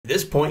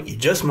this point, you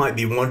just might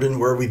be wondering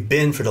where we've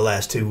been for the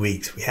last 2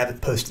 weeks. We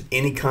haven't posted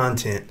any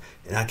content,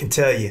 and I can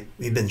tell you,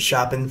 we've been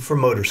shopping for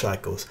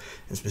motorcycles,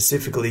 and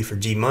specifically for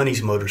G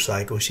Money's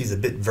motorcycle. She's a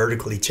bit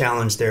vertically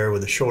challenged there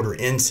with a shorter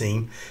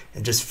inseam,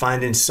 and just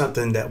finding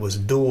something that was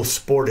dual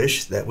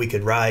sportish that we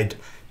could ride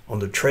on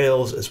the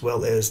trails as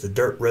well as the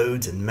dirt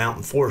roads and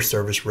mountain forest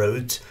service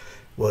roads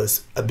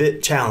was a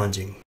bit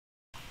challenging.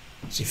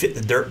 She fit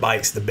the dirt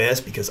bikes the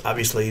best because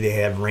obviously they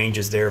have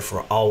ranges there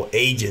for all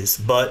ages,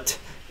 but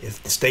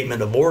if the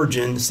statement of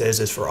origin says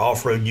it's for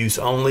off-road use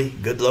only,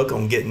 good luck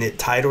on getting it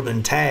titled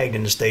and tagged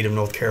in the state of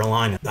North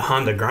Carolina. The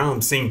Honda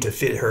Grom seemed to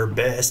fit her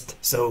best,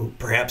 so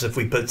perhaps if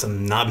we put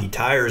some knobby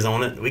tires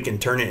on it, we can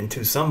turn it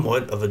into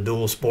somewhat of a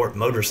dual sport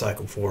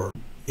motorcycle for her.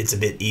 It's a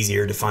bit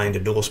easier to find a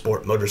dual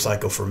sport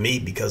motorcycle for me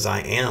because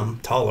I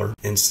am taller,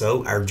 and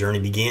so our journey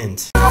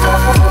begins.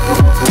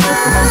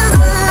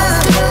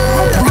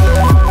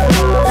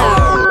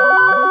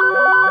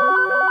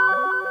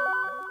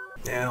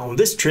 On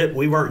this trip,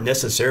 we weren't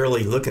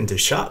necessarily looking to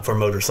shop for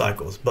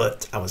motorcycles,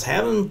 but I was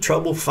having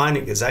trouble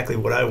finding exactly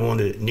what I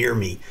wanted near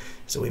me.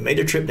 So we made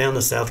a trip down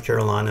to South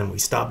Carolina, and we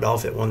stopped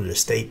off at one of the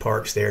state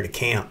parks there to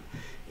camp.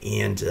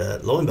 And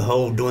lo and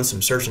behold, doing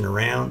some searching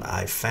around,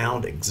 I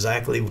found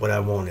exactly what I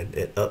wanted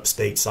at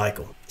Upstate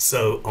Cycle.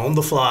 So on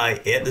the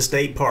fly at the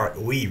state park,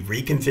 we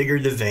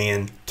reconfigured the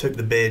van, took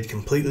the bed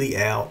completely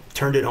out,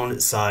 turned it on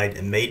its side,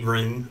 and made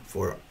room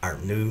for our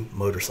new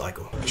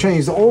motorcycle.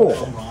 Change the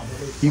oil.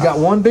 You got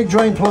one big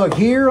drain plug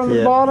here on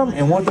the bottom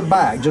and one at the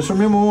back. Just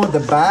remember, one at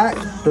the back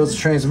does the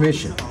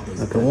transmission.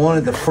 Okay. The one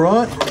at the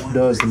front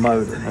does the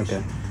motor.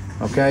 Okay.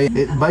 Okay,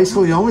 it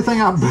basically the only thing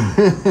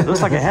it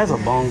looks like it has a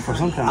bung for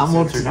some kind of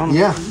sensor, don't it?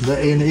 Yeah,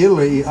 in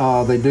Italy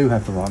they do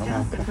have to run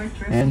them. Okay.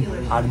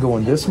 And I'd go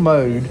in this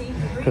mode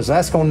because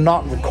that's going to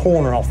knock the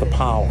corner off the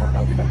power.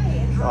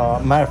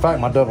 Okay. Matter of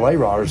fact, my AA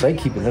riders, they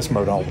keep in this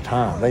mode all the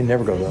time. They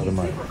never go to the other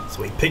mode.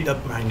 So we picked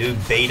up my new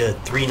Beta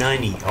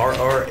 390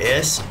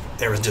 RRS.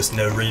 There was just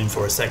no room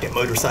for a second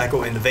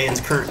motorcycle in the van's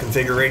current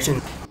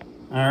configuration.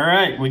 All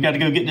right, we got to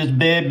go get this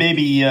bad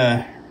baby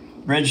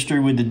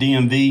registered with the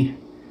DMV.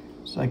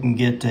 So I can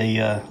get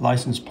a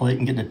license plate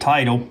and get the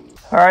title.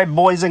 All right,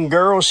 boys and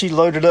girls, she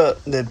loaded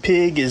up. The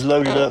pig is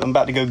loaded up. I'm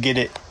about to go get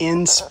it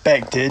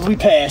inspected. We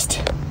passed.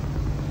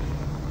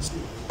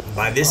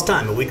 By this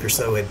time, a week or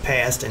so had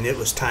passed, and it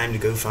was time to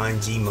go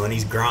find G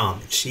Money's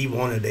Grom. She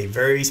wanted a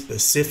very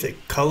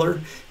specific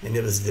color, and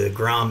it was the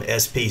Grom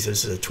SP. So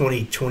this is a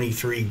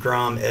 2023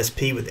 Grom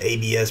SP with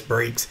ABS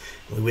brakes.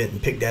 We went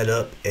and picked that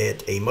up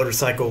at a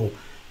motorcycle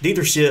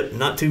dealership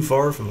not too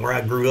far from where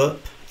I grew up,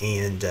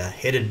 and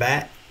headed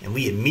back. And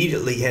we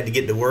immediately had to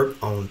get to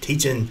work on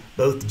teaching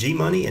both G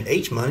Money and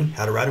H Money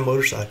how to ride a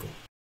motorcycle.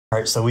 All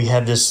right, so we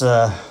have this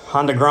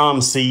Honda Grom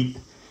seat.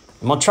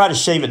 I'm gonna try to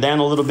shave it down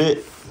a little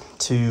bit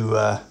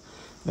to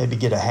maybe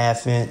get a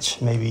 1/2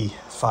 inch, maybe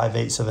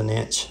 5/8 of an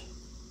inch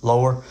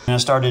lower. And I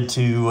started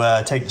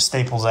to take the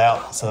staples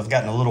out, so I've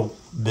gotten a little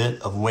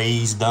bit of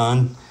ways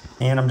done.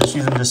 And I'm just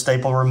using the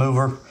staple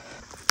remover.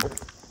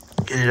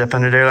 Get it up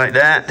under there like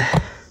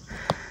that.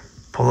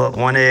 Pull up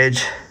one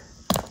edge,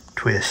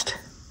 twist.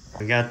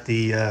 We got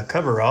the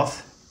cover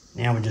off.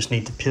 Now we just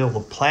need to peel the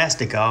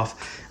plastic off.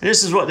 And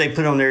this is what they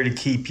put on there to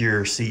keep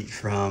your seat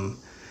from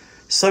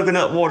soaking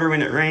up water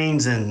when it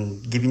rains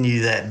and giving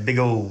you that big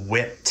old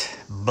wet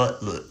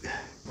butt look.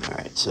 All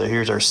right, so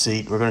here's our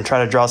seat. We're gonna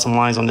try to draw some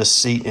lines on this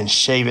seat and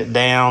shave it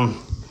down.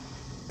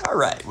 All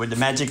right, with the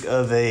magic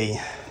of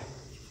a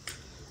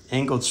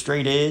angled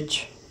straight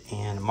edge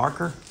and a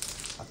marker,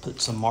 I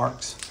put some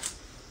marks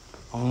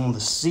on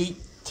the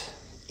seat,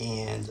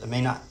 and I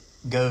may not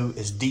go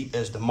as deep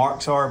as the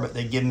marks are, but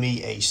they give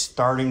me a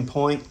starting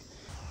point.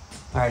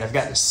 All right, I've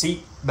got the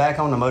seat back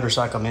on the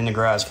motorcycle. I'm in the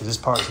garage because this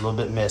part's a little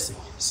bit messy.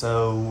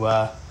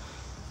 So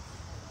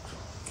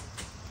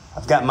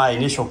I've got my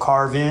initial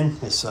carve in.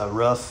 It's a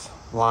rough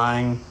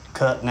line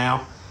cut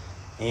now.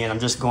 And I'm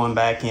just going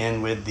back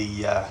in with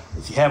the,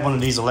 if you have one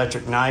of these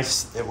electric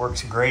knives, it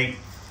works great.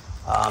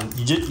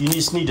 You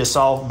just need to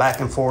saw back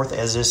and forth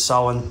as this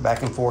sawing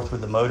back and forth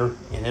with the motor,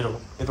 and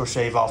it'll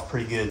shave off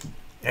pretty good.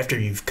 After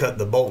you've cut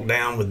the bolt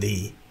down with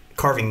the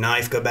carving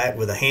knife, go back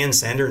with a hand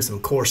sander and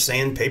some coarse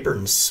sandpaper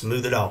and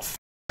smooth it off.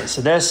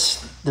 So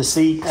that's the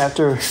seat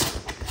after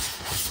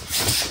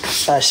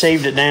I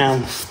shaved it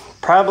down.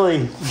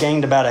 Probably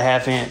gained about a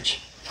 1/2 inch.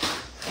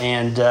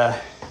 And I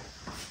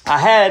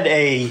had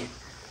a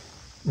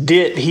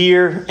dip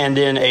here and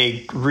then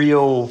a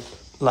real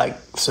like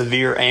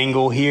severe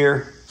angle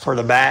here for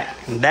the back.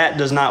 And that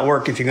does not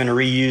work if you're going to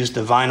reuse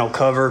the vinyl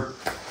cover,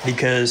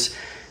 because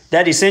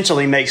that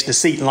essentially makes the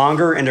seat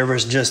longer, and there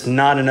was just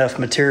not enough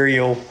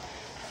material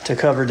to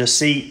cover the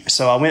seat.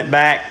 So I went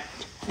back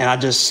and I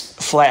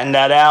just flattened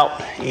that out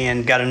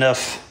and got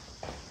enough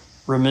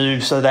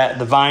removed so that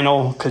the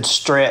vinyl could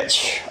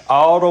stretch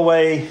all the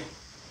way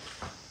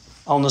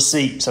on the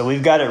seat. So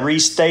we've got it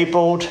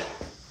restapled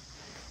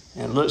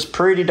and it looks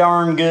pretty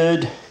darn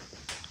good.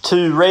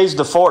 To raise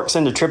the forks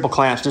into triple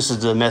clamps, this is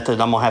the method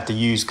I'm gonna have to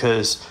use,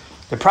 because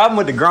the problem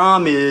with the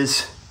Grom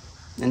is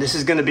And this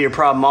is going to be a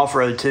problem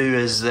off-road too,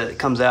 as it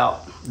comes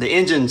out. The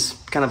engine's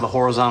kind of a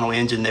horizontal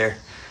engine there.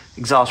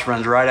 Exhaust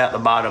runs right out the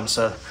bottom.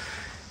 So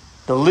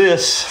the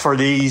lifts for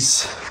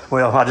these,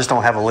 well, I just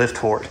don't have a lift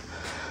for it.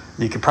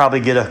 You could probably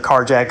get a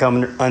car jack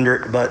under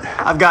it, but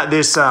I've got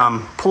this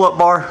pull-up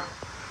bar.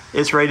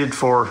 It's rated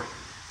for,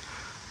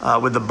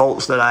 with the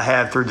bolts that I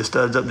have through the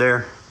studs up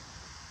there,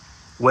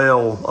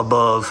 well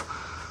above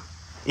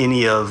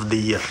any of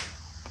the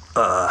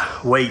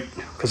weight,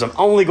 because I'm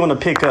only going to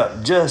pick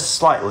up just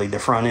slightly the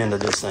front end of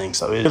this thing.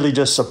 So it really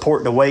just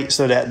support the weight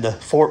so that the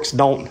forks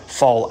don't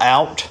fall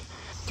out.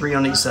 3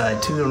 on each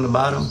side, 2 on the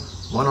bottom,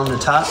 1 on the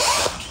top.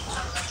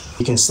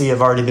 You can see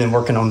I've already been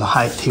working on the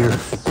height here.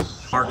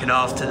 Mark it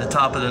off to the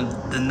top of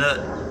the nut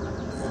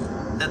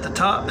at the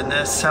top, and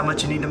that's how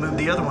much you need to move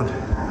the other one. Get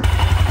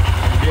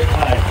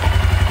high.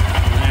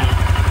 Now,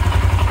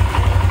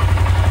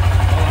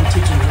 while I'm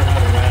teaching her how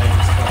to ride,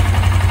 it's probably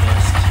going to be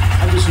best.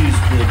 I just use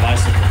the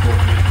bicycle fork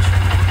wrench.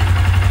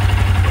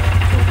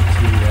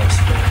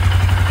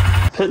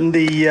 Putting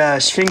the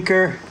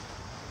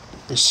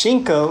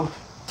Shinko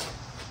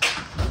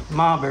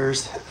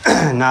mobbers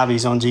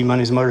knobbies on G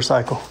Money's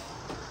motorcycle.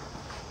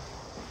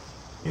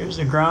 Here's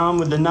the Grom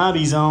with the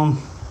knobbies on.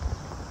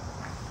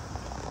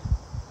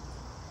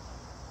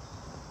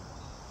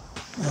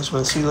 That's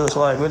what she looks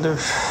like with the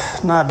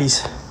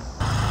knobbies.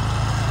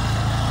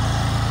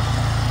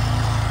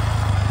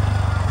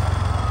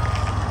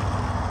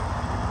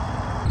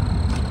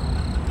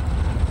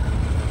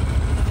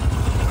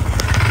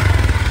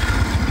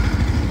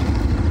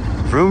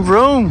 Vroom,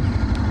 vroom.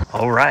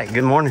 All right,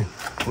 good morning.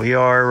 We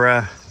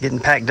are getting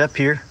packed up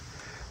here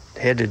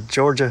to head to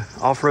Georgia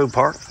Off-Road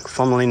Park,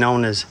 formerly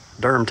known as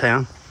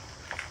Durhamtown.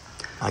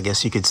 I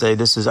guess you could say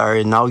this is our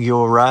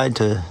inaugural ride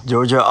to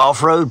Georgia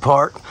Off-Road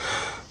Park.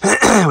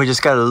 We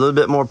just got a little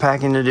bit more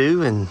packing to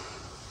do and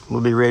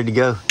we'll be ready to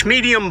go.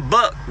 Medium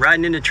buck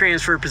riding in the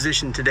transfer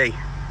position today.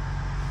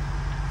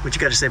 What you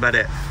got to say about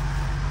that?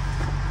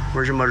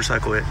 Where's your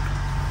motorcycle at?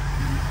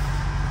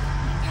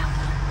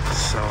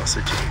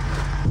 Sausage.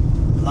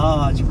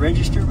 Lodge,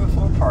 register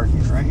before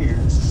parking, right here.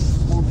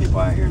 More people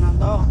out here than I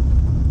thought.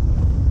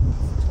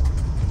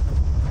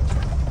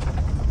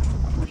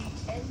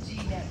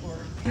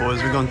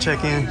 Boys, we're gonna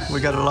check in. We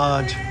got a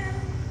lodge.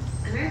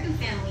 American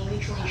Family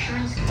Mutual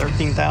Insurance.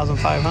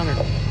 13,500.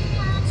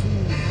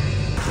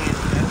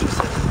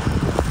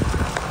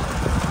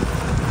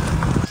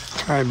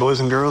 All right, boys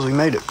and girls, we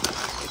made it.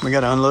 We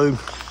gotta unload.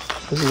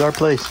 This is our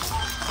place.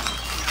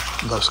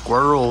 The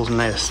squirrel's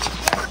nest.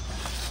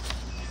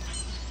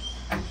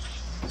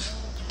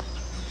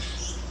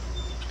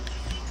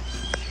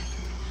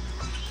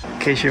 In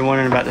case you're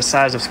wondering about the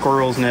size of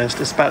squirrel's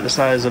nest, it's about the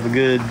size of a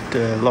good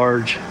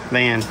large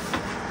van.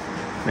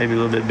 Maybe a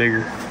little bit bigger.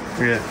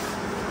 Yeah.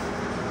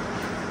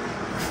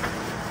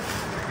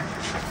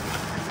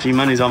 G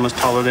Money's almost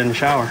taller than the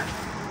shower.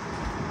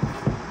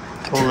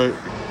 Toilet.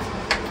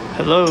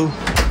 Hello.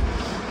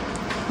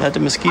 That the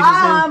mosquitoes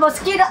in?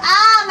 Mosquito.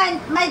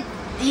 My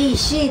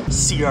shit.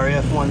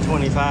 CRF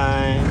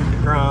 125, the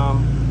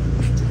Grom,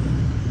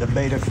 the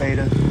Beta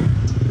Feta.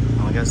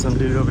 Oh, we got some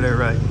dude over there,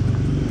 right?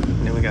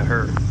 And then we got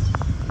her.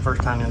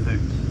 First time in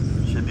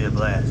boots. Should be a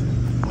blast.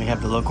 We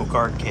have the local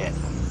guard cat.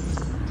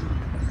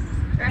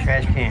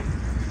 Trash can.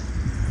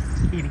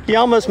 He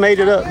almost made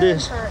it up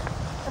this.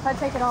 If I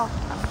take it off.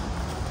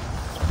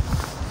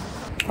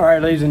 All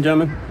right, ladies and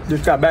gentlemen,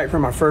 just got back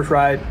from our first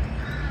ride.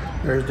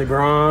 There's the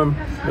Grom,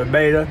 the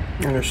Beta,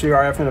 and the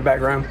CRF in the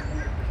background.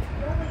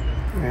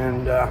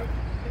 And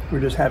we're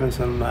just having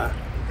some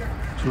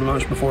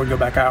lunch before we go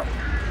back out.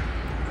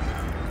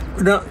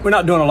 We're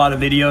not doing a lot of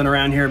videoing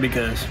around here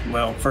because,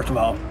 well, first of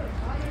all,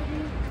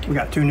 we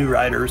got 2 new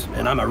riders,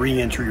 and I'm a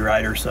re-entry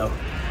rider, so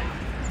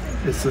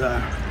it's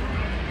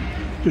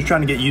just trying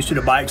to get used to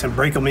the bikes and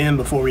break them in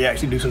before we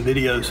actually do some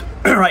videos.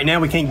 Right now,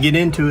 we can't get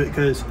into it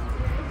because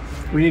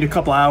we need a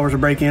couple hours to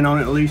break in on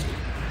it at least.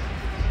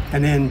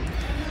 And then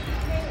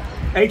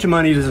H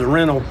Money's is a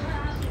rental,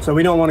 so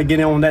we don't want to get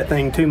in on that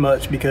thing too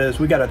much because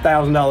we got a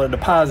 $1,000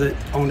 deposit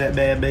on that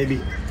bad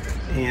baby,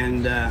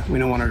 and we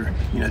don't want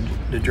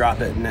to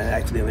drop it and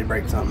accidentally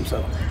break something.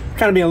 So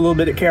kind of being a little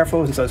bit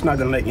careful, and so it's not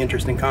going to make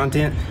interesting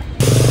content.